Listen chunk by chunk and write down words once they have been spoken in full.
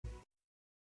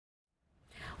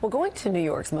Well, going to New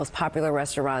York's most popular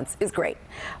restaurants is great.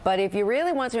 But if you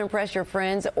really want to impress your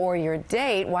friends or your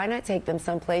date, why not take them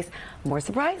someplace more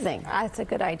surprising? That's a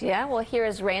good idea. Well, here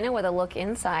is Raina with a look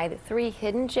inside 3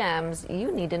 hidden gems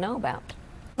you need to know about.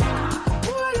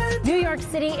 New York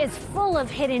City is full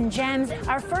of hidden gems.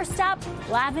 Our first stop,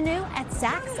 L'Avenue at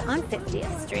Saks on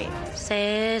 50th Street.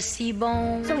 C'est si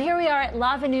bon. So here we are at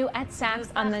L'Avenue at Saks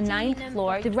on the 9th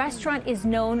floor. The restaurant is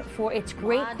known for its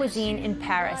great cuisine in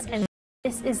Paris, and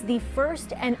this is the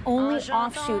first and only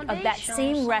offshoot of that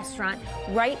same restaurant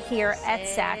right here at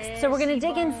Saks. So we're going to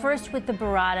dig in first with the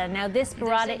burrata. Now this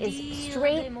burrata is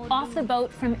straight off the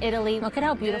boat from Italy. Look at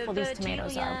how beautiful these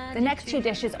tomatoes are. The next 2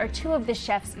 dishes are 2 of the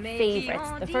chef's favorites.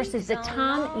 The first is the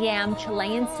Tom Yam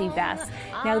Chilean sea bass.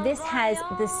 Now this has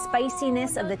the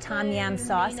spiciness of the Tom Yam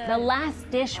sauce. The last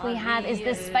dish we have is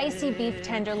the spicy beef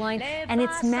tenderloin, and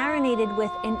it's marinated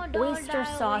with an oyster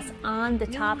sauce on the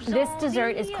top. This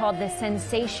dessert is called the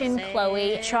Sensation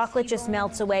Chloe. Chocolate just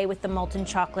melts away with the molten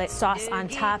chocolate sauce on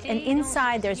top, and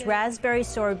inside there's raspberry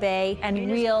sorbet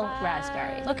and real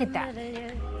raspberry. Look at that.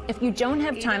 If you don't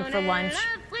have time for lunch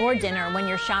or dinner when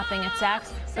you're shopping at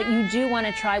Saks, but you do want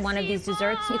to try one of these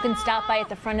desserts, you can stop by at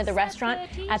the front of the restaurant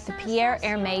at the Pierre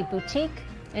Hermé Boutique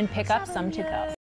and pick up some to go.